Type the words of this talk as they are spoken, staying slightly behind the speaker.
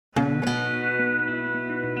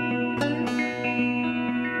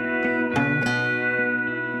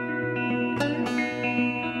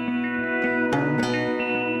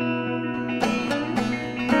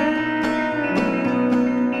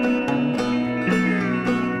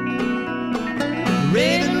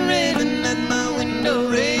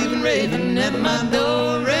my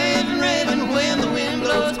door. Raven, raven, when the wind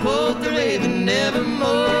blows, quoth the raven, nevermore.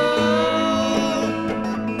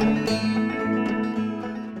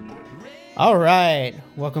 All right,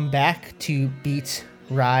 welcome back to Beats,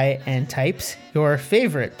 Rye, and Types, your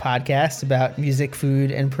favorite podcast about music,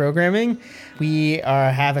 food, and programming. We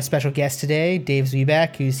have a special guest today, Dave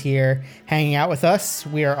Zwieback, who's here hanging out with us.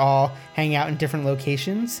 We are all hanging out in different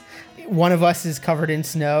locations. One of us is covered in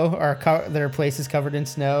snow, or their place is covered in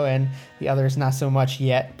snow, and the other is not so much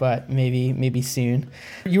yet, but maybe soon.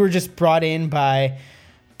 You were just brought in by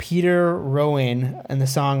Peter Rowan and the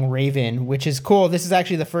song Raven, which is cool. This is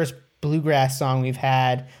actually the first bluegrass song we've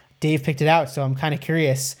had. Dave picked it out, so I'm kind of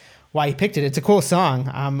curious why he picked it. It's a cool song.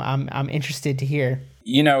 I'm interested to hear.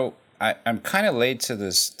 You know, I'm kind of late to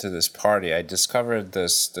this party. I discovered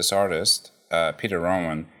this artist, Peter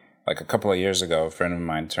Rowan, like a couple of years ago. A friend of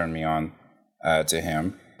mine turned me on to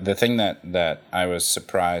him. The thing that I was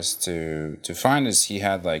surprised to find is he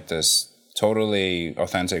had like this totally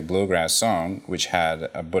authentic bluegrass song, which had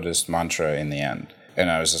a Buddhist mantra in the end. And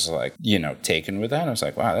I was just like, taken with that. I was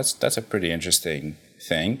like, wow, that's a pretty interesting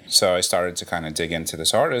thing. So I started to kind of dig into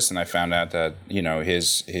this artist, and I found out that,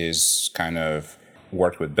 his kind of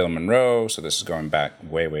worked with Bill Monroe. So this is going back,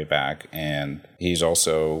 way back. And he's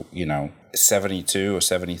also, 72 or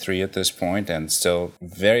 73 at this point, and still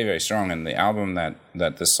very, very strong. And the album that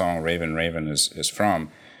this song Raven, Raven is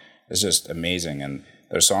from is just amazing. And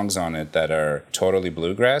there's songs on it that are totally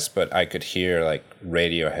bluegrass, but I could hear like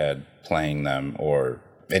Radiohead playing them or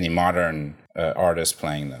any modern artist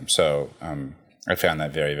playing them. So I found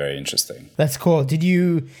that very, very interesting. That's cool. Did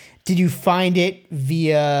you find it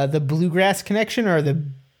via the bluegrass connection or the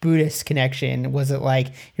Buddhist connection? Was it like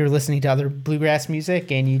you're listening to other bluegrass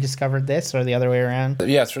music and you discovered this, or the other way around?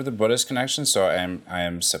 Yeah, through the Buddhist connection. So I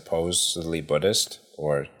am supposedly Buddhist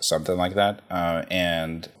or something like that.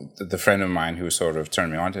 And the friend of mine who sort of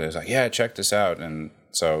turned me on to it was like, yeah, check this out. And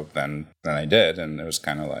so then I did, and it was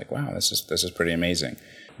kind of like, wow, this is pretty amazing.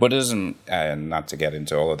 Buddhism, and not to get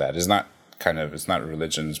into all of that, is not it's not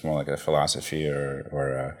religion. It's more like a philosophy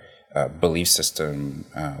or a belief system,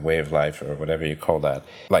 way of life, or whatever you call that.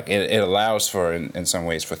 Like it allows for, in some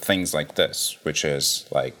ways, for things like this, which is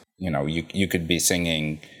like, you could be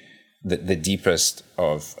singing the deepest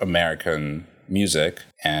of American music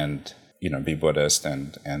and be Buddhist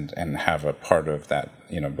and have a part of that,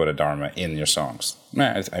 Buddha Dharma in your songs.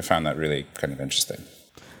 I found that really kind of interesting.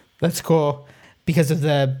 That's cool. Because of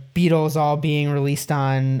the Beatles all being released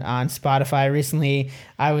on Spotify recently,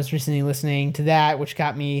 I was recently listening to that, which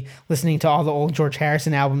got me listening to all the old George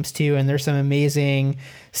Harrison albums too. And there's some amazing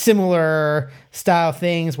similar style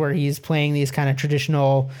things where he's playing these kind of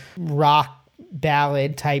traditional rock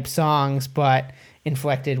ballad type songs, but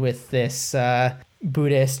inflected with this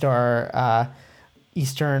Buddhist or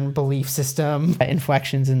Eastern belief system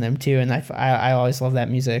inflections in them too, and I always love that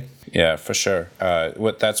music. Yeah, for sure.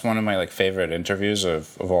 That's one of my favorite interviews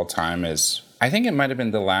of all time. Is I think it might have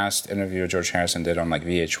been the last interview George Harrison did on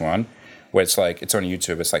VH1, where it's on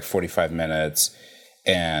YouTube. It's 45 minutes,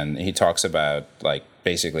 and he talks about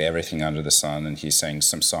basically everything under the sun, and he sings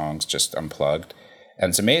some songs just unplugged,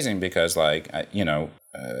 and it's amazing because I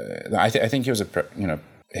think he was a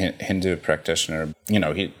Hindu practitioner.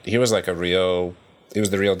 He was it was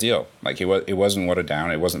the real deal. It wasn't watered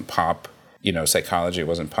down. It wasn't pop, psychology. It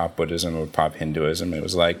wasn't pop Buddhism or pop Hinduism. It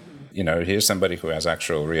was here's somebody who has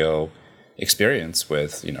actual real experience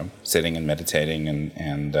with, sitting and meditating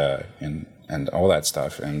and all that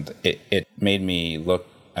stuff. And it made me look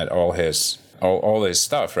at all his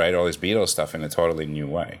stuff, right? All his Beatles stuff in a totally new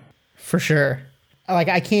way. For sure.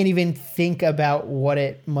 I can't even think about what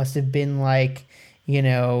it must have been like,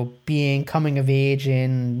 being coming of age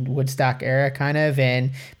in Woodstock era kind of,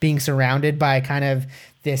 and being surrounded by kind of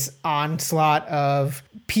this onslaught of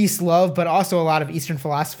peace, love, but also a lot of Eastern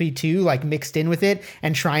philosophy too, mixed in with it,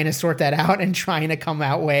 and trying to sort that out and trying to come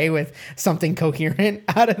out way with something coherent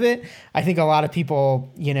out of it. I think a lot of people,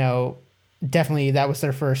 definitely that was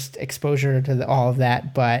their first exposure to all of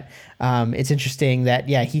that. But it's interesting that,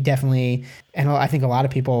 yeah, he definitely, and I think a lot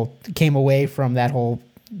of people came away from that whole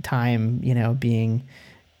time, being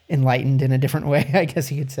enlightened in a different way, I guess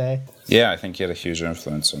you could say. Yeah, I think he had a huge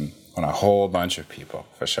influence on a whole bunch of people,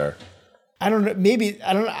 for sure. I don't know. Maybe,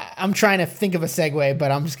 I don't know. I'm trying to think of a segue,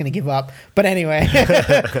 but I'm just going to give up. But anyway. That's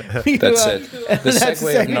it. The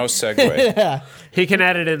segue of no segue. Yeah. He can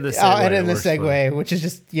edit in the segue. I'll edit in the segue, which is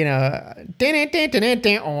just,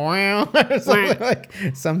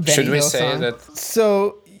 some Benny Should we Hill say song. that?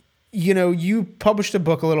 So, you published a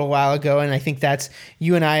book a little while ago, and I think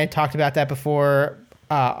you and I had talked about that before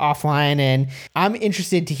offline, and I'm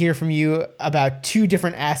interested to hear from you about two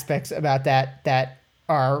different aspects about that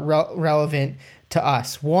are relevant to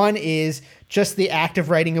us. One is just the act of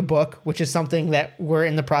writing a book, which is something that we're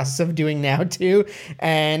in the process of doing now too.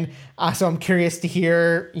 And so I'm curious to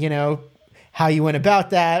hear, how you went about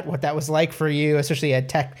that, what that was like for you, especially a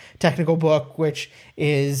technical book, which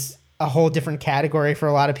is a whole different category for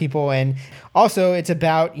a lot of people. And also it's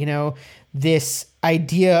about, this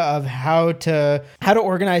idea of how to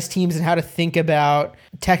organize teams and how to think about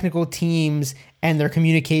technical teams and their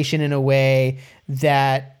communication in a way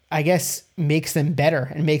that I guess makes them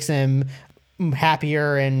better and makes them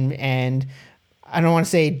happier and I don't want to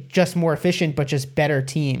say just more efficient, but just better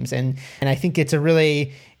teams. And I think it's a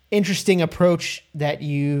really interesting approach that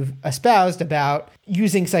you've espoused about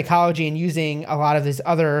using psychology and using a lot of these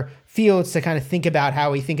other fields to kind of think about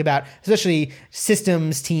how we think about, especially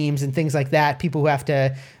systems teams and things like that, people who have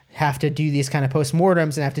to do these kind of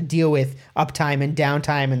postmortems and have to deal with uptime and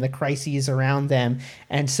downtime and the crises around them.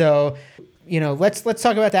 And so, let's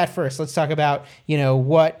talk about that first. Let's talk about,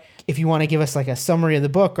 what, if you want to give us like a summary of the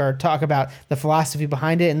book or talk about the philosophy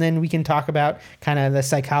behind it, and then we can talk about kind of the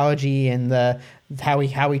psychology and how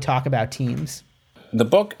we talk about teams. The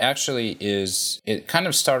book actually it kind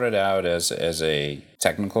of started out as a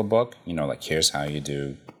technical book, like here's how you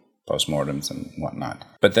do postmortems and whatnot.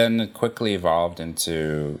 But then it quickly evolved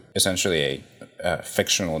into essentially a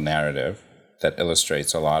fictional narrative that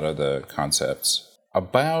illustrates a lot of the concepts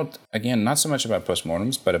about, again, not so much about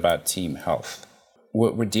postmortems, but about team health.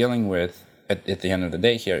 What we're dealing with at the end of the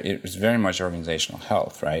day here is very much organizational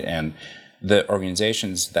health, right? And the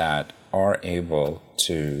organizations that are able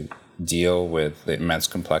to deal with the immense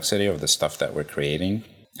complexity of the stuff that we're creating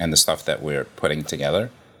and the stuff that we're putting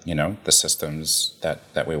together, the systems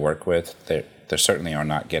that we work with, they certainly are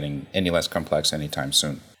not getting any less complex anytime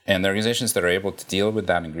soon. And the organizations that are able to deal with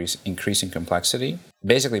that increasing complexity,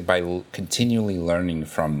 basically by continually learning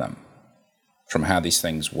from them, from how these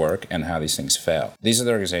things work and how these things fail. These are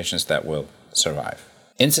the organizations that will survive.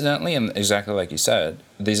 Incidentally, and exactly like you said,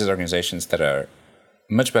 these are the organizations that are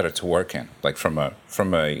much better to work in, like from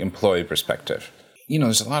a employee perspective.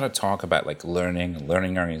 There's a lot of talk about like learning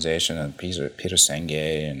organization and Peter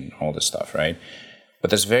Senge and all this stuff, right? But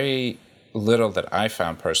there's very little that I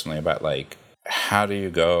found personally about like how do you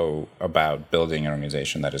go about building an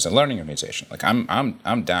organization that is a learning organization. Like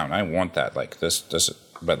I'm down. I want that. Like this,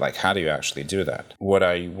 but like how do you actually do that? What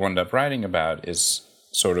I wound up writing about is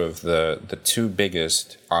sort of the two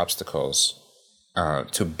biggest obstacles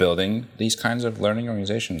to building these kinds of learning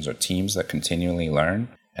organizations or teams that continually learn.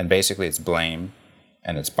 And basically it's blame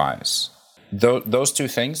and it's bias. Those two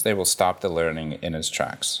things, they will stop the learning in its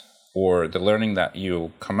tracks, or the learning that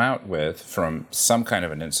you come out with from some kind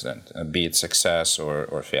of an incident, be it success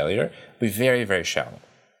or failure, be very, very shallow,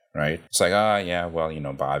 right? It's like,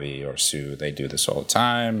 Bobby or Sue, they do this all the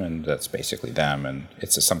time, and that's basically them, and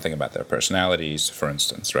it's just something about their personalities, for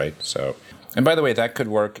instance, right? So, and by the way, that could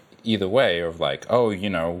work either way of like,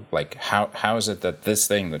 how is it that this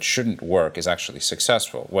thing that shouldn't work is actually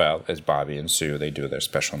successful? Well, it's Bobby and Sue, they do their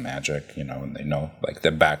special magic, and they know like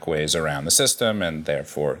the back ways around the system, and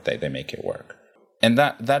therefore they make it work. And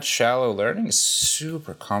that shallow learning is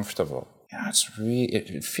super comfortable.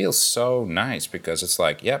 It feels so nice because it's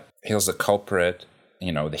like, yep, here's the culprit,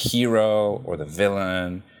 the hero or the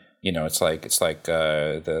villain. It's like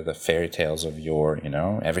the fairy tales of yore,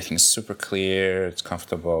 everything's super clear, it's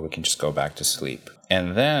comfortable, we can just go back to sleep.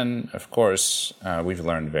 And then, of course, we've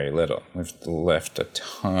learned very little. We've left a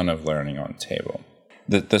ton of learning on the table.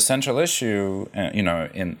 The central issue,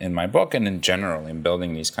 in my book and in general in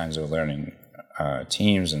building these kinds of learning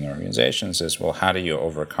teams and organizations is, well, how do you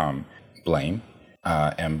overcome blame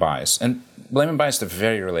and bias? And blame and bias are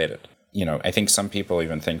very related. I think some people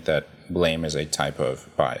even think that blame is a type of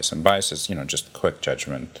bias. And bias is, just quick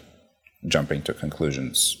judgment, jumping to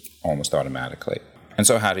conclusions almost automatically. And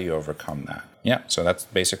so how do you overcome that? Yeah, so that's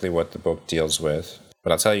basically what the book deals with.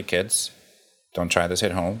 But I'll tell you, kids, don't try this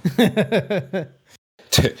at home.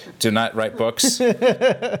 Do not write books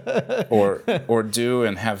or do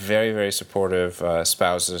and have very, very supportive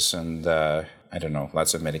spouses and,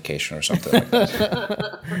 lots of medication or something like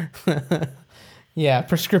that. Yeah,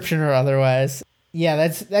 prescription or otherwise. Yeah,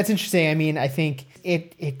 that's interesting. I mean, I think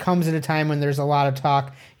it comes at a time when there's a lot of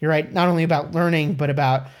talk, you're right, not only about learning, but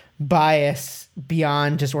about bias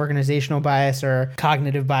beyond just organizational bias or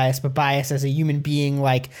cognitive bias, but bias as a human being,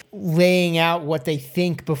 like laying out what they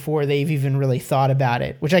think before they've even really thought about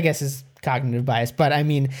it, which I guess is cognitive bias. But I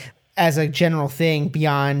mean, as a general thing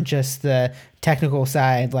beyond just the technical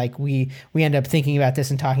side, like we end up thinking about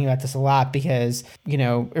this and talking about this a lot because, you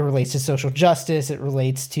know, it relates to social justice. It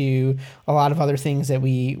relates to a lot of other things that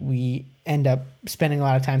we end up spending a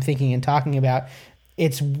lot of time thinking and talking about.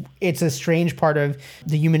 It's a strange part of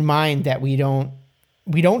the human mind that we don't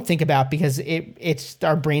think about because it's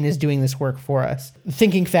our brain is doing this work for us.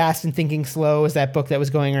 Thinking Fast and Thinking Slow is that book that was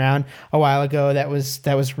going around a while ago. That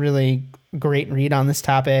was really great read on this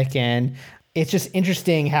topic, and it's just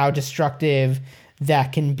interesting how destructive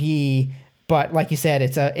that can be. But like you said,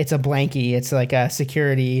 it's a blankie. It's like a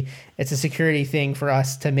security. It's a security thing for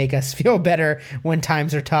us to make us feel better when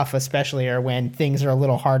times are tough, especially, or when things are a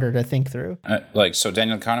little harder to think through. So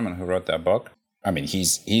Daniel Kahneman, who wrote that book, I mean,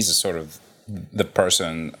 he's a sort of the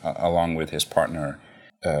person, along with his partner,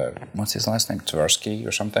 what's his last name, Tversky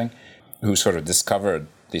or something, who sort of discovered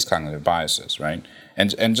these cognitive biases, right?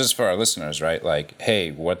 And just for our listeners, right, like,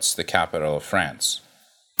 hey, what's the capital of France?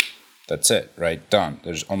 That's it, right? Done.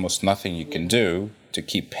 There's almost nothing you can do to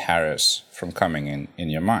keep Paris from coming in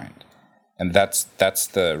your mind. And that's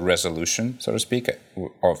the resolution, so to speak,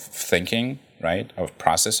 of thinking, right, of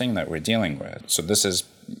processing that we're dealing with. So this is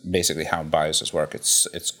basically how biases work.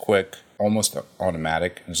 It's quick, almost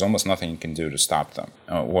automatic. There's almost nothing you can do to stop them.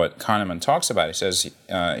 What Kahneman talks about, he says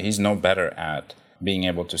he's no better at being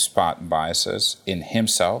able to spot biases in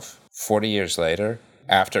himself 40 years later,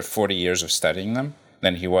 after 40 years of studying them,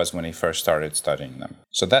 than he was when he first started studying them.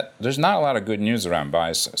 So that there's not a lot of good news around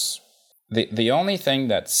biases. The only thing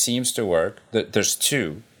that seems to work, there's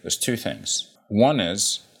two things. One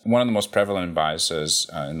is, one of the most prevalent biases,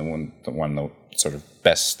 and the one that sort of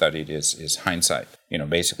best studied is hindsight. You know,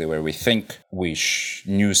 basically where we think we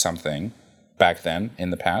knew something back then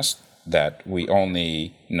in the past that we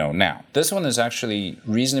only know now. This one is actually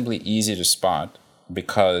reasonably easy to spot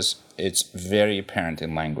because it's very apparent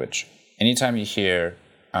in language. Anytime you hear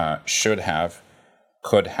should have,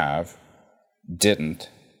 could have, didn't,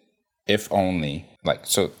 if only, like,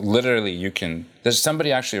 so literally you can, there's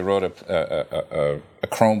somebody actually wrote a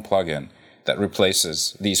Chrome plugin that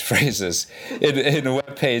replaces these phrases in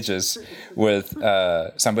web pages with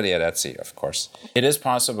somebody at Etsy, of course. It is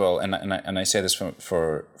possible, and I say this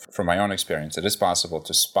from my own experience, it is possible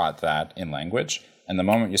to spot that in language, and the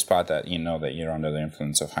moment you spot that, you know that you're under the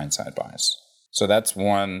influence of hindsight bias. So that's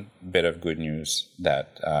one bit of good news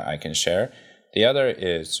that I can share. The other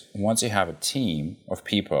is, once you have a team of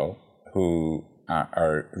people who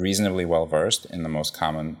are reasonably well-versed in the most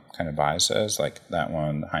common kind of biases, like that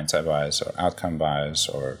one, hindsight bias or outcome bias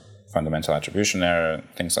or fundamental attribution error,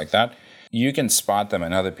 things like that, you can spot them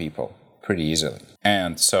in other people pretty easily.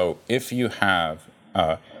 And so if you have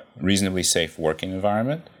a reasonably safe working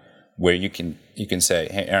environment where you can say,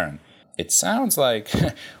 hey, Aaron, it sounds like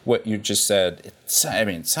what you just said,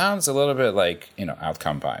 it sounds a little bit like,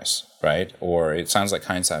 outcome bias, right? Or it sounds like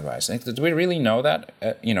hindsight bias. Did we really know that,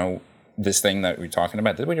 this thing that we're talking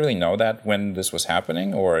about, did we really know that when this was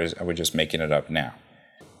happening, or are we just making it up now?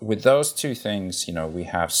 With those two things, we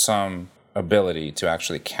have some ability to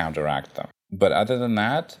actually counteract them. But other than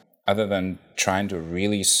that, other than trying to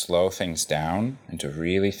really slow things down and to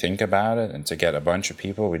really think about it and to get a bunch of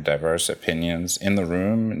people with diverse opinions in the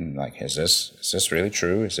room and like, is this really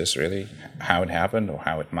true? Is this really how it happened or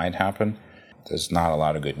how it might happen? There's not a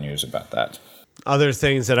lot of good news about that. Other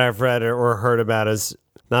things that I've read or heard about is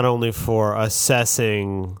not only for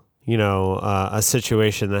assessing, a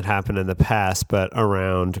situation that happened in the past, but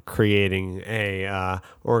around creating a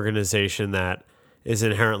organization that is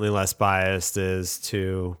inherently less biased, is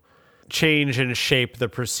to change and shape the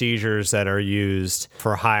procedures that are used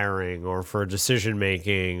for hiring or for decision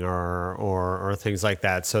making or things like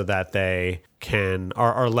that, so that they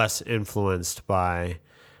are less influenced by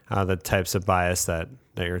the types of bias that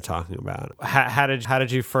you're talking about. How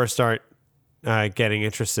did you first start getting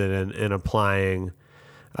interested in applying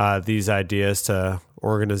these ideas to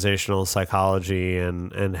organizational psychology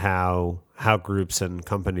and how groups and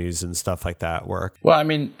companies and stuff like that work? Well,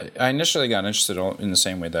 I initially got interested in the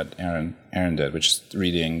same way that Aaron did, which is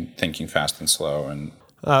reading Thinking Fast and Slow. And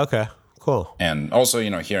okay, cool. And also,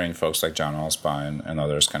 hearing folks like John Allsby and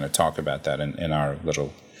others kind of talk about that in our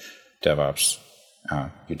little DevOps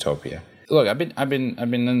utopia. Look, I've been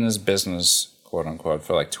in this business, quote unquote,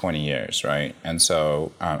 for like 20 years, right? And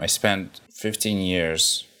so I spent 15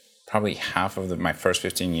 years, probably half of my first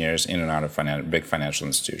 15 years in and out of big financial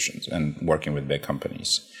institutions and working with big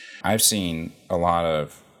companies. I've seen a lot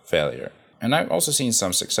of failure. And I've also seen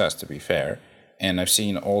some success, to be fair. And I've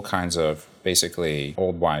seen all kinds of basically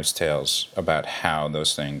old wives' tales about how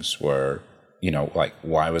those things were like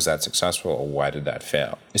why was that successful or why did that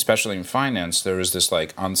fail? Especially in finance, there is this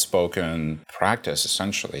like unspoken practice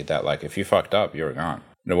essentially that like if you fucked up, you're gone.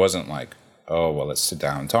 It wasn't like, oh, well, let's sit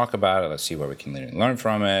down and talk about it. Let's see what we can learn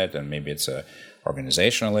from it. And maybe it's a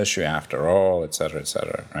organizational issue after all, et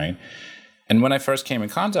cetera, right? And when I first came in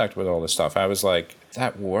contact with all this stuff, I was like,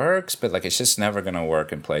 that works, but like it's just never going to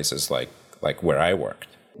work in places like where I worked.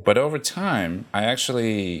 But over time, I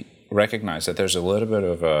actually recognized that there's a little bit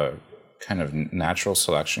of a kind of natural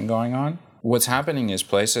selection going on. What's happening is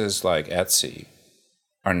places like Etsy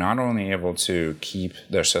are not only able to keep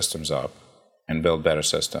their systems up and build better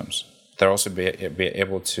systems, they're also be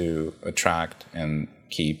able to attract and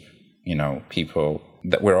keep, people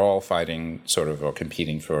that we're all fighting sort of or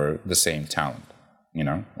competing for the same talent,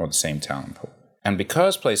 or the same talent pool. And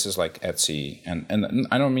because places like Etsy, and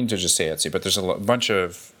I don't mean to just say Etsy, but there's a bunch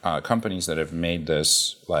of companies that have made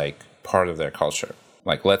this like part of their culture.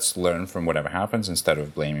 Like, let's learn from whatever happens instead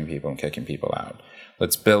of blaming people and kicking people out.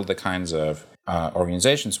 Let's build the kinds of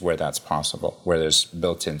organizations where that's possible, where there's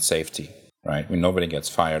built-in safety, right? When nobody gets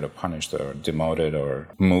fired or punished or demoted or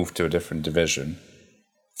moved to a different division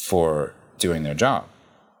for doing their job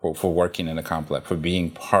or for working in for being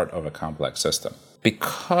part of a complex system.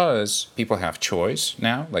 Because people have choice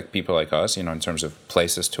now, like people like us, in terms of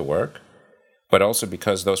places to work, but also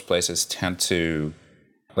because those places tend to,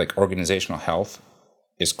 like organizational health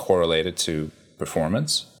is correlated to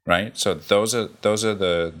performance, right? So those are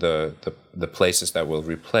the places that will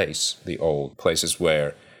replace the old places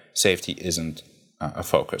where safety isn't a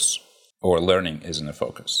focus or learning isn't a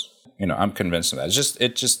focus. I'm convinced of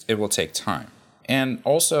that. It will take time. And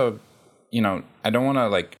also, I don't want to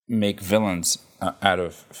like make villains out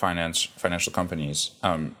of financial companies.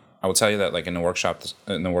 I will tell you that like in the workshops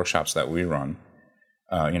that we run,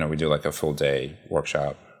 we do like a full day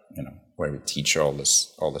workshop, where we teach all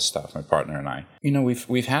this stuff. My partner and I,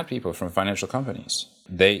 we've had people from financial companies.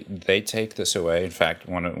 They take this away. In fact,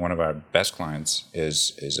 one of our best clients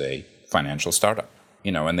is a financial startup.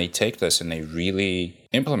 And they take this and they really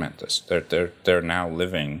implement this. They're now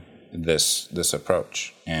living this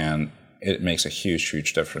approach, and it makes a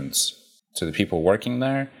huge difference to the people working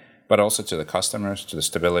there, but also to the customers, to the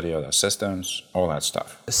stability of the systems, all that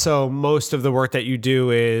stuff. So most of the work that you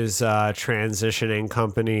do is transitioning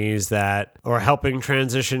companies or helping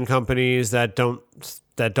transition companies that don't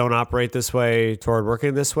operate this way toward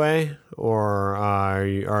working this way,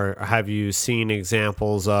 or have you seen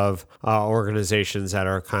examples of organizations that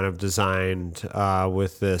are kind of designed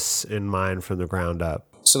with this in mind from the ground up?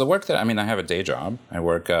 So the work I have a day job. I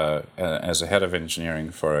work as a head of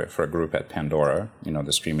engineering for a group at Pandora,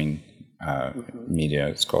 the streaming media.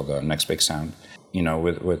 It's called Next Big Sound.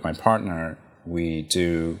 With my partner, we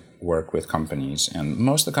do work with companies, and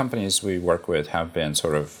most of the companies we work with have been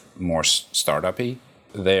sort of more startup-y.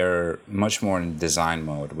 They're much more in design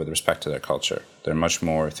mode with respect to their culture. They're much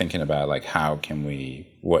more thinking about like how can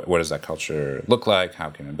what does that culture look like? How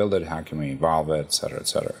can we build it? How can we evolve it? Et cetera, et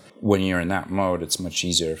cetera. When you're in that mode, it's much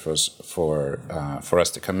easier for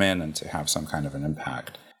us to come in and to have some kind of an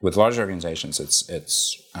impact. With larger organizations,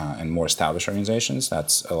 it's and more established organizations,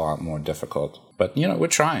 that's a lot more difficult. But we're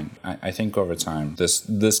trying. I think over time,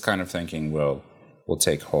 this kind of thinking will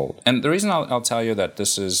take hold. And the reason I'll tell you that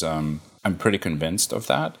this is I'm pretty convinced of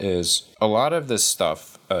that is a lot of this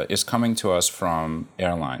stuff is coming to us from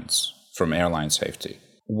airline safety.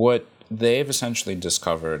 What they've essentially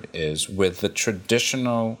discovered is with the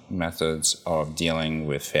traditional methods of dealing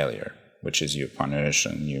with failure, which is you punish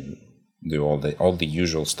and you do all the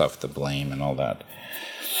usual stuff, the blame and all that.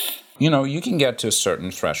 You can get to a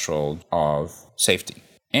certain threshold of safety,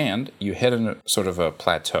 and you hit a sort of a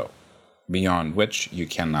plateau beyond which you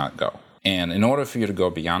cannot go. And in order for you to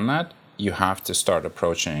go beyond that, you have to start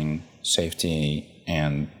approaching safety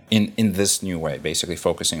and in this new way, basically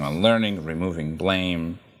focusing on learning, removing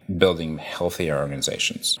blame, building healthier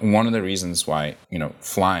organizations. One of the reasons why,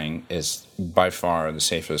 flying is by far the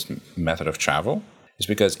safest method of travel is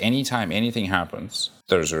because anytime anything happens,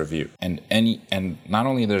 there's a review. And not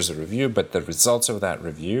only there's a review, but the results of that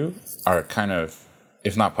review are kind of,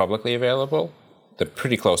 if not publicly available, they're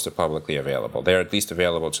pretty close to publicly available. They're at least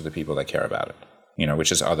available to the people that care about it,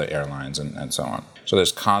 which is other airlines and so on. So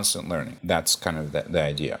there's constant learning. That's kind of the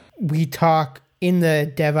idea. We talk in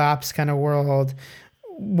the DevOps kind of world.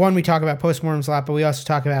 One, we talk about postmortems a lot, but we also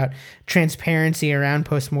talk about transparency around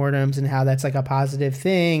postmortems and how that's like a positive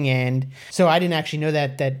thing. And so I didn't actually know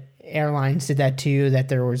that airlines did that too, that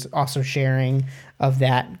there was also sharing of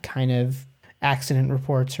that kind of accident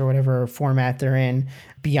reports or whatever format they're in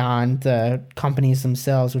beyond the companies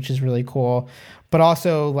themselves, which is really cool. But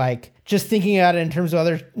also, like, just thinking about it in terms of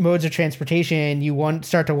other modes of transportation, you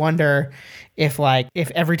start to wonder if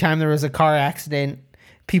every time there was a car accident,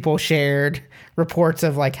 people shared reports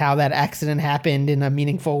of like how that accident happened in a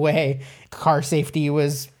meaningful way. Car safety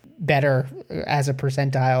was better as a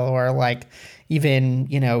percentile, or like even,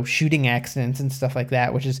 shooting accidents and stuff like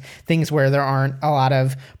that, which is things where there aren't a lot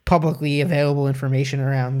of publicly available information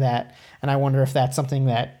around that. And I wonder if that's something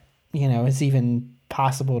that, is even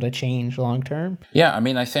possible to change long term. Yeah, I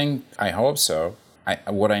mean, I hope so.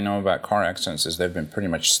 What I know about car accidents is they've been pretty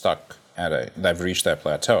much stuck they've reached that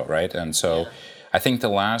plateau, right? And so I think the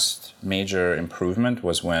last major improvement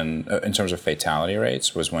was when, in terms of fatality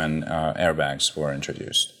rates, was when airbags were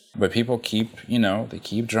introduced. But people keep, they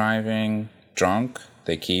keep driving drunk.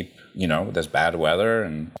 They keep, there's bad weather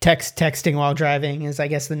and texting while driving is, I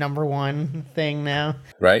guess, the number one thing now.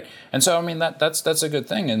 Right. And so, I mean, that's a good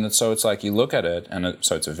thing. And so it's like you look at it, and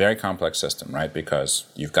so it's a very complex system, right? Because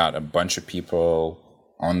you've got a bunch of people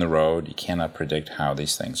on the road. You cannot predict how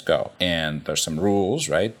these things go. And there's some rules,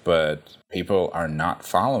 right? But people are not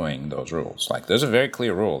following those rules. Like, there's a very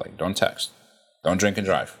clear rule, like, don't text, don't drink and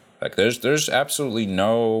drive. Like, there's absolutely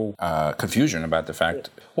no confusion about the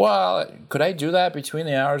fact, well, could I do that between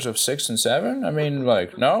the hours of 6 and 7? I mean,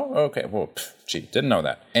 like, no? Okay, well, didn't know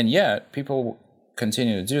that. And yet, people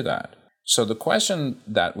continue to do that. So the question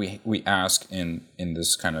that we ask in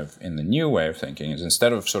this kind of, in the new way of thinking, is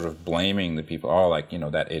instead of sort of blaming the people,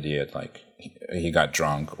 that idiot, like, he got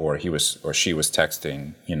drunk, or she was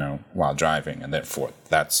texting, while driving, and therefore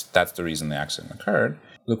that's the reason the accident occurred.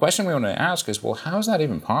 The question we want to ask is, well, how is that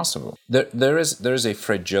even possible? There is a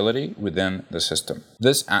fragility within the system.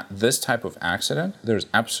 This type of accident, there's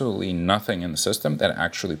absolutely nothing in the system that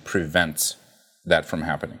actually prevents that from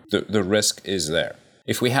happening. The risk is there.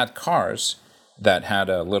 If we had cars that had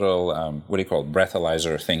a little,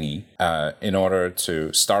 breathalyzer thingy in order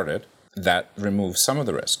to start it, that removes some of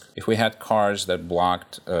the risk. If we had cars that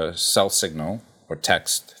blocked cell signal or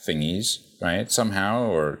text thingies, right, somehow,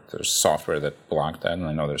 or there's software that blocked that, and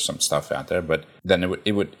I know there's some stuff out there, but then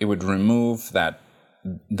it would remove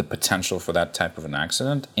the potential for that type of an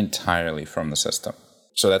accident entirely from the system.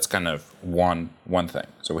 So that's kind of one thing.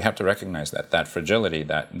 So we have to recognize that fragility,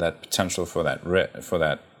 that potential for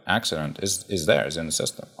that accident is in the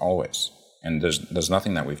system always, and there's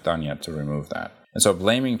nothing that we've done yet to remove that. And so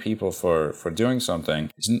blaming people for doing something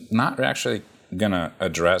is not actually going to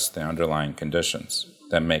address the underlying conditions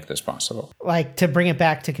that make this possible. Like, to bring it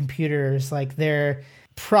back to computers, like, their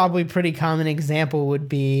probably pretty common example would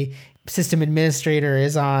be system administrator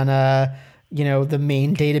is on the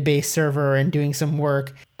main database server and doing some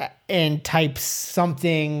work and types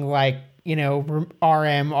something like,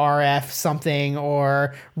 RF something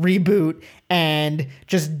or reboot, and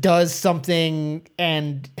just does something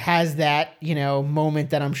and has that,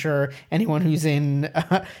 moment that I'm sure anyone who's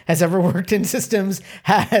has ever worked in systems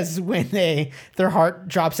has, when their heart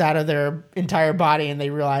drops out of their entire body and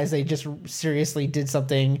they realize they just seriously did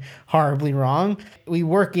something horribly wrong. We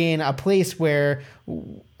work in a place or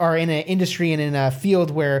in an industry and in a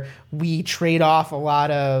field where we trade off a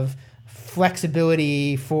lot of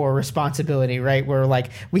flexibility for responsibility, right? Where,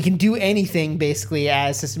 like, we can do anything basically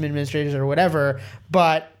as system administrators or whatever,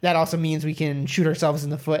 but that also means we can shoot ourselves in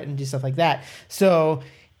the foot and do stuff like that. So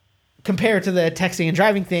compared to the texting and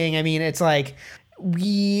driving thing, I mean, it's like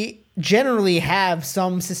we generally have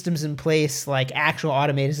some systems in place, like actual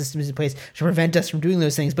automated systems in place to prevent us from doing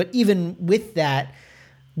those things. But even with that,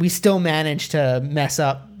 we still manage to mess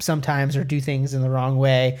up sometimes or do things in the wrong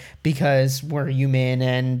way because we're human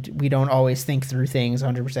and we don't always think through things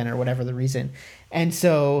 100% or whatever the reason. And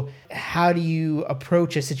so how do you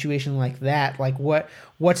approach a situation like that? Like,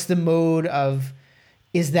 what's the mode of,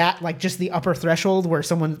 is that like just the upper threshold where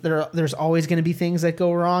there's always going to be things that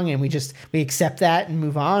go wrong and we accept that and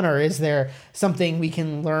move on? Or is there something we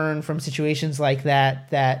can learn from situations like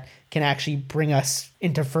that can actually bring us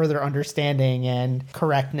into further understanding and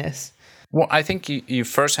correctness? Well, I think you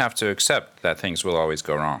first have to accept that things will always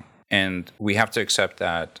go wrong. And we have to accept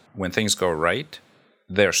that when things go right,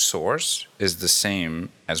 their source is the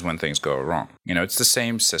same as when things go wrong. It's the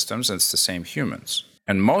same systems and it's the same humans.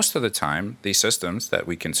 And most of the time, these systems that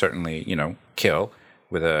we can certainly, kill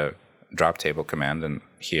with a drop table command and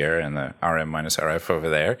here and the RM minus RF over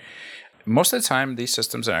there, most of the time, these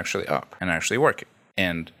systems are actually up and actually working.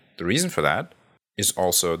 And the reason for that is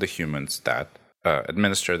also the humans that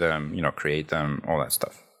administer them, create them, all that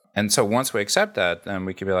stuff. And so once we accept that, then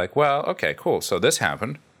we can be like, well, okay, cool. So this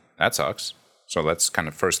happened. That sucks. So let's kind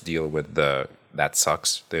of first deal with the that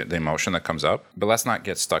sucks, the emotion that comes up. But let's not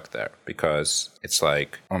get stuck there, because it's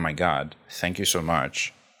like, oh my God, thank you so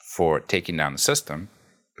much for taking down the system.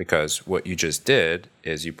 Because what you just did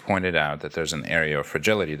is you pointed out that there's an area of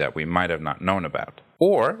fragility that we might have not known about.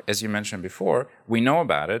 Or, as you mentioned before, we know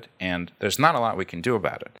about it and there's not a lot we can do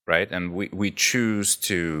about it, right? And we choose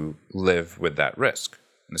to live with that risk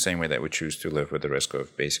in the same way that we choose to live with the risk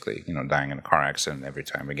of basically, dying in a car accident every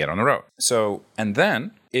time we get on the road. So, and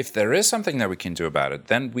then if there is something that we can do about it,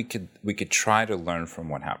 then we could try to learn from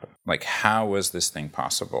what happened. Like, how was this thing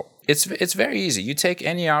possible? It's very easy. You take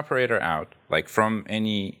any operator out, like from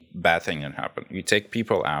any bad thing that happened. You take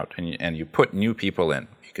people out and you put new people in.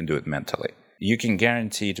 You can do it mentally. You can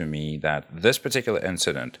guarantee to me that this particular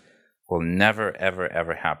incident will never, ever,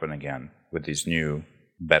 ever happen again with these new,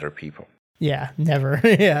 better people. Yeah, never.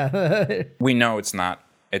 Yeah. We know it's not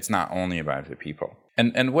only about the people.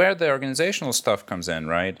 And where the organizational stuff comes in,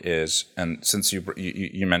 right, is, and since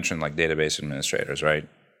you mentioned like database administrators, right?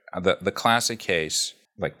 The classic case,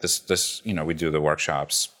 like this, we do the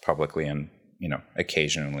workshops publicly and,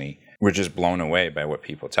 occasionally we're just blown away by what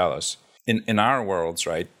people tell us. In our worlds,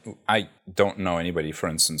 right, I don't know anybody, for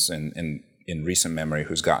instance, in recent memory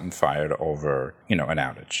who's gotten fired over, an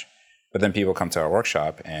outage. But then people come to our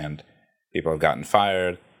workshop and people have gotten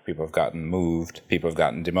fired, people have gotten moved, people have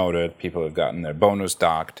gotten demoted, people have gotten their bonus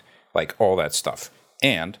docked, like all that stuff.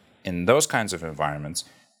 And in those kinds of environments,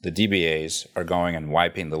 the DBAs are going and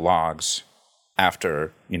wiping the logs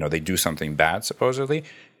after, they do something bad, supposedly.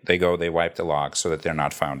 They wipe the logs so that they're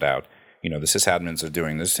not found out. The sysadmins are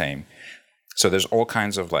doing the same. So there's all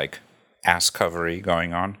kinds of like ass covery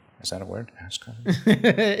going on. Is that a word? Ass covery?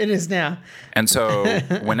 It is now. And so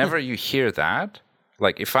whenever you hear that,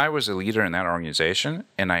 like if I was a leader in that organization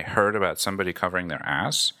and I heard about somebody covering their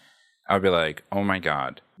ass, I'd be like, oh my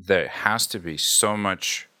God, there has to be so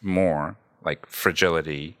much more like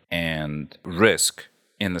fragility and risk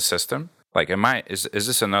in the system. Like, is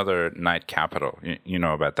this another night capital? You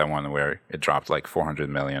know about that one where it dropped like 400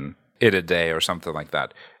 million in a day or something like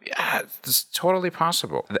that. Yeah, it's totally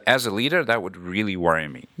possible. As a leader, that would really worry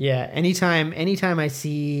me. Yeah, anytime I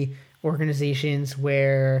see organizations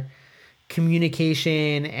where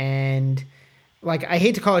communication and, like, I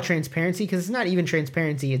hate to call it transparency because it's not even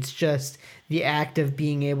transparency. It's just the act of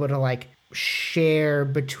being able to like share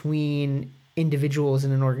between individuals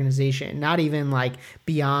in an organization, not even like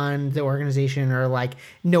beyond the organization or like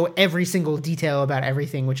know every single detail about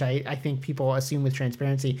everything, which I think people assume with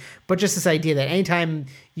transparency, but just this idea that anytime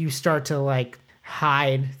you start to like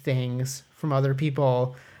hide things from other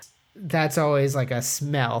people, that's always like a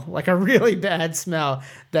smell, like a really bad smell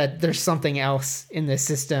that there's something else in the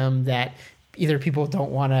system that either people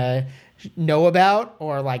don't want to know about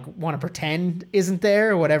or like want to pretend isn't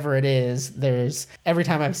there or whatever it is. There's every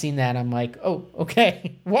time I've seen that, I'm like, oh,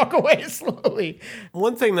 okay, walk away slowly.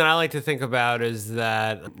 One thing that I like to think about is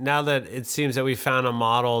that now that it seems that we found a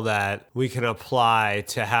model that we can apply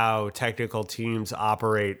to how technical teams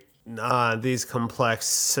operate these complex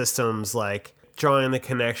systems, like drawing the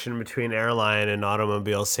connection between airline and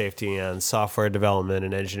automobile safety and software development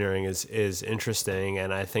and engineering is interesting,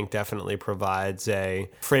 and I think definitely provides a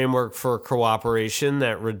framework for cooperation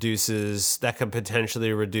that could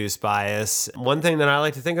potentially reduce bias. One thing that I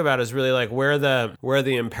like to think about is really like where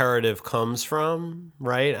the imperative comes from,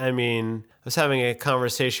 right? I mean, I was having a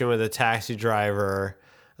conversation with a taxi driver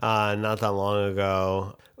not that long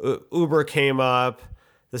ago. Uber came up.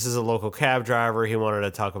 This is a local cab driver. He wanted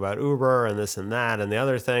to talk about Uber and this and that and the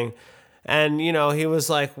other thing. And, he was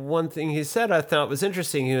like, one thing he said I thought was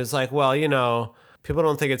interesting. He was like, well, people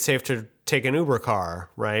don't think it's safe to take an Uber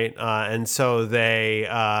car, right? And so they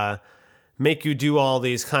make you do all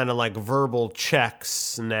these kind of like verbal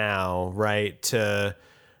checks now, right?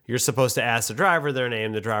 You're supposed to ask the driver their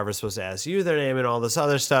name. The driver's supposed to ask you their name and all this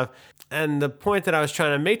other stuff. And the point that I was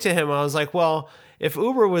trying to make to him, I was like, well, if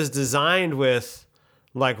Uber was designed with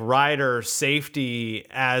like rider safety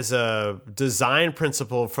as a design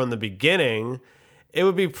principle from the beginning, it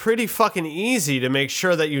would be pretty fucking easy to make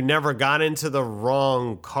sure that you never got into the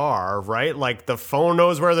wrong car, right? Like the phone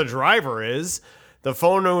knows where the driver is. The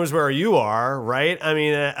phone knows where you are, right? I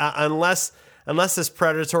mean, unless this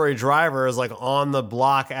predatory driver is like on the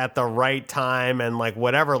block at the right time and like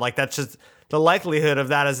whatever, like that's just the likelihood of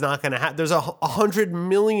that is not going to happen. There's 100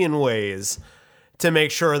 million ways to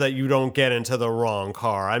make sure that you don't get into the wrong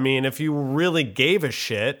car. I mean, if you really gave a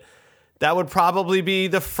shit, that would probably be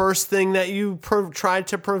the first thing that you tried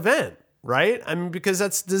to prevent, right? I mean, because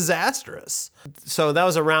that's disastrous. So that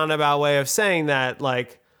was a roundabout way of saying that,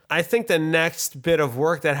 like, I think the next bit of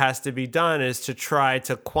work that has to be done is to try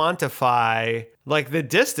to quantify like the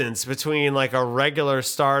distance between like a regular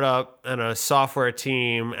startup and a software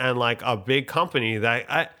team and like a big company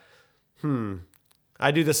that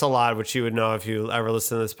I do this a lot, which you would know if you ever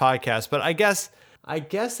listen to this podcast, but I guess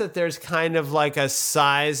that there's kind of like a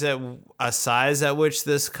size at which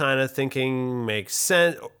this kind of thinking makes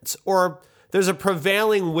sense, or there's a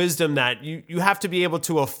prevailing wisdom that you have to be able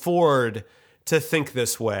to afford to think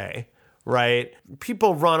this way, right?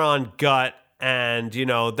 People run on gut, and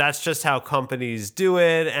that's just how companies do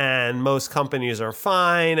it, and most companies are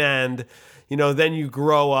fine, and then you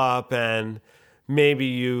grow up and maybe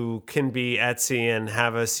you can be Etsy and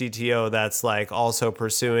have a CTO that's like also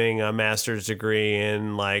pursuing a master's degree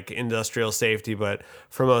in like industrial safety. But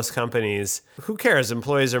for most companies, who cares?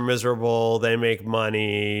 Employees are miserable. They make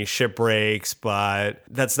money, ship breaks, but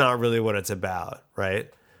that's not really what it's about, right?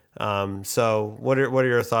 So what are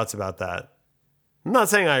your thoughts about that? I'm not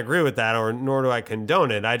saying I agree with that, nor do I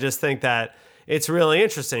condone it. I just think that it's really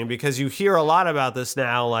interesting because you hear a lot about this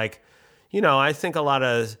now. Like, I think a lot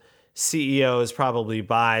of CEOs probably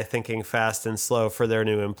buy thinking fast and slow for their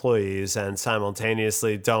new employees and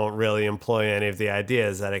simultaneously don't really employ any of the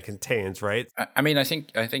ideas that it contains, right? I mean, I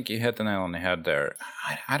think you hit the nail on the head there.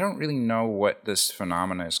 I don't really know what this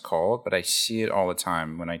phenomena is called, but I see it all the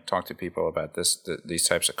time when I talk to people about these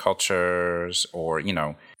types of cultures, or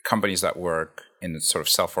companies that work in sort of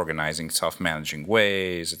self-organizing, self-managing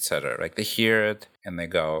ways, etc. Like they hear it and they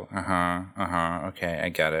go, okay, I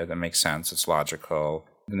get it. That makes sense. It's logical.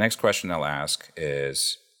 The next question they'll ask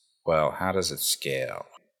is, well, how does it scale?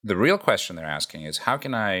 The real question they're asking is, how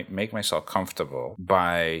can I make myself comfortable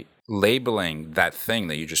by labeling that thing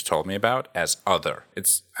that you just told me about as other?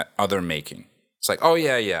 It's other making. It's like, oh,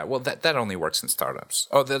 yeah. Well, that only works in startups.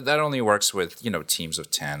 Oh, that only works with, teams of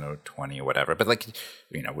 10 or 20 or whatever. But like,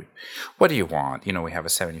 what do you want? We have a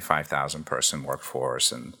 75,000 person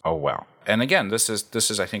workforce, and oh, well. And again, this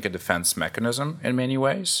is, I think, a defense mechanism in many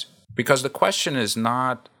ways. Because the question is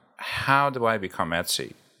not, how do I become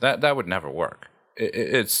Etsy? That would never work.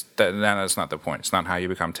 That's not the point. It's not how you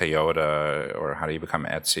become Toyota, or how do you become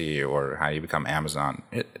Etsy, or how you become Amazon.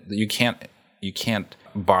 You can't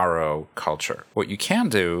borrow culture. What you can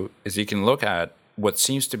do is you can look at what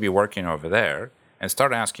seems to be working over there and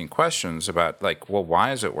start asking questions about, like, well,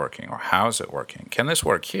 why is it working, or how is it working? Can this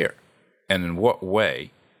work here? And in what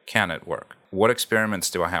way can it work? What experiments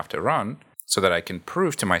do I have to run so that I can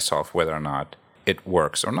prove to myself whether or not it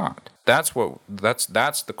works or not? That's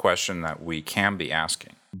the question that we can be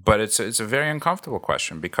asking. But it's a very uncomfortable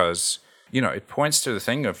question because, it points to the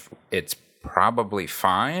thing of it's probably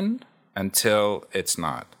fine until it's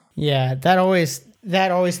not. Yeah, that always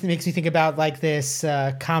makes me think about like this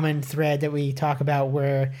common thread that we talk about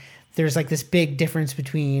where there's like this big difference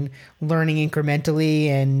between learning incrementally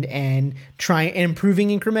and trying and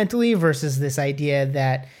improving incrementally versus this idea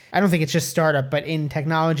that I don't think it's just startup, but in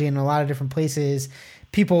technology in a lot of different places,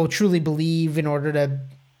 people truly believe in order to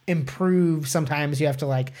improve, sometimes you have to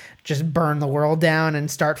like just burn the world down and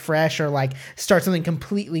start fresh, or like start something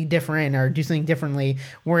completely different or do something differently,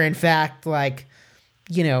 where in fact, like,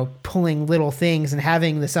 pulling little things and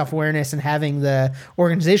having the self-awareness and having the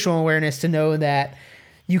organizational awareness to know that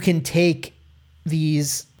you can take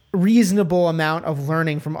these reasonable amount of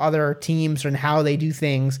learning from other teams and how they do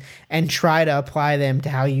things and try to apply them to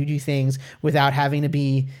how you do things without having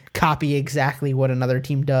to copy exactly what another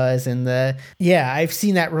team does. And I've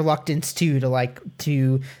seen that reluctance too,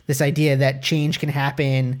 to this idea that change can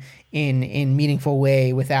happen in meaningful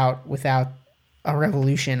way without a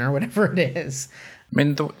revolution or whatever it is. I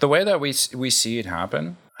mean, the way that we see it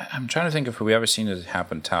happen, I'm trying to think if we've ever seen it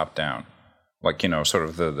happen top down. Like,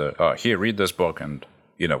 sort of here, read this book and,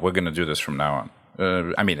 we're going to do this from now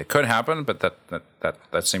on. I mean, it could happen, but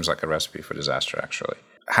that seems like a recipe for disaster, actually.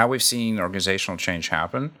 How we've seen organizational change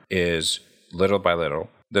happen is little by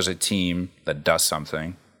little. There's a team that does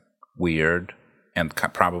something weird and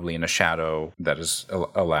probably in a shadow that is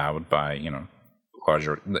allowed by,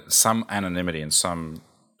 some anonymity and some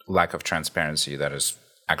lack of transparency that is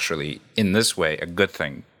actually, in this way, a good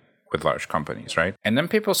thing with large companies, right? And then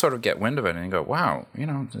people sort of get wind of it and go, wow,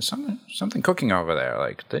 there's something cooking over there.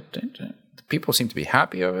 Like, people seem to be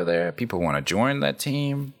happy over there. People want to join that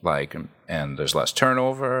team, and there's less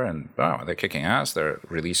turnover, and wow, they're kicking ass. They're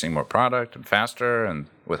releasing more product and faster and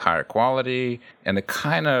with higher quality. And it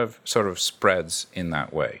kind of sort of spreads in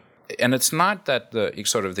that way. And it's not that the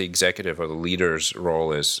executive or the leader's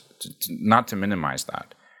role is not to minimize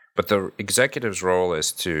that, but the executive's role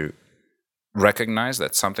is to recognize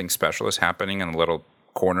that something special is happening in a little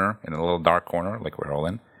corner, in a little dark corner, like we're all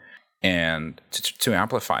in, and to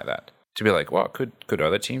amplify that, to be like, well, could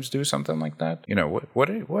other teams do something like that? What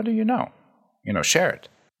do you know? Share it.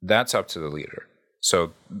 That's up to the leader.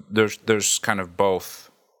 So there's kind of both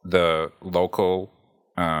the local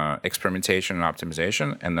experimentation and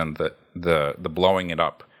optimization, and then the blowing it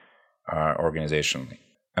up organizationally,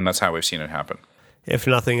 and that's how we've seen it happen. If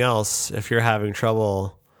nothing else, if you're having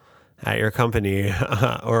trouble at your company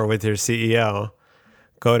or with your CEO,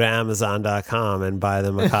 go to Amazon.com and buy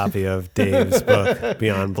them a copy of Dave's book,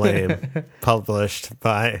 Beyond Blame, published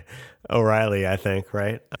by O'Reilly, I think,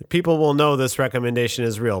 right? People will know this recommendation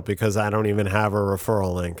is real because I don't even have a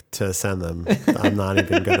referral link to send them. I'm not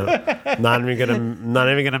even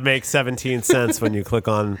gonna make 17 cents when you click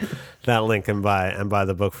on that link and buy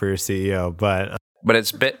the book for your CEO. But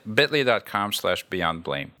it's bit.ly.com/Beyond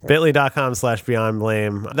Blame. bit.ly.com/Beyond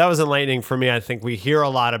Blame. That was enlightening for me. I think we hear a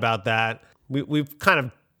lot about that. We've kind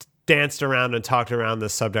of danced around and talked around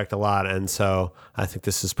this subject a lot, and so I think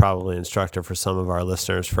this is probably instructive for some of our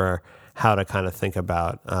listeners for how to kind of think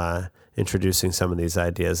about introducing some of these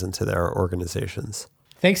ideas into their organizations.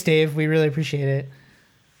 Thanks, Dave. We really appreciate it.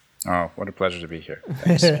 Oh, what a pleasure to be here.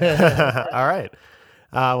 Thanks. All right.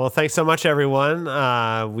 Well, thanks so much,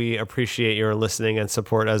 everyone. We appreciate your listening and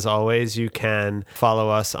support as always. You can follow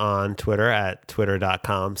us on Twitter at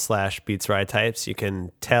twitter.com/BeatsRideTypes. You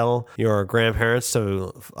can tell your grandparents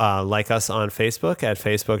to like us on Facebook at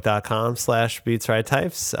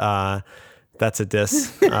facebook.com/BeatsRideTypes. That's a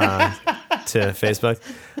diss to Facebook.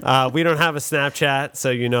 We don't have a Snapchat,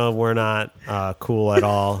 so we're not cool at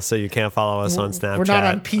all. So you can't follow us on Snapchat. We're not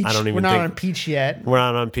on Peach. We're not on Peach yet. We're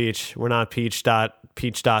not on Peach. We're not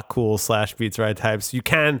peach.cool/BeatsRideTypes. You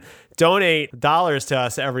can donate dollars to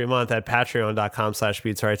us every month at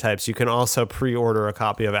patreon.com/BeatsRideTypes. You can also pre-order a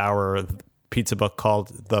copy of our pizza book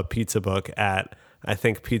called The Pizza Book at, I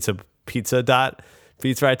think,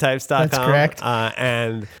 pizza.beatsridetypes.com. That's correct.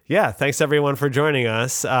 And yeah, thanks everyone for joining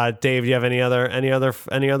us. Dave, do you have any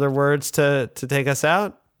other words to take us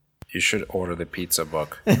out? You should order the pizza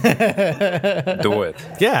book. Do it.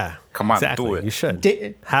 Yeah. Come on, exactly. do it. You should.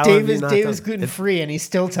 Dave is gluten free, and he's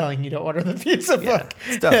still telling you to order the pizza book.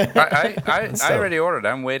 It's dope. I already ordered.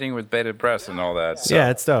 I'm waiting with bated breath and all that. So.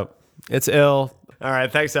 Yeah, it's dope. It's ill. All right.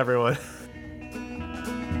 Thanks, everyone.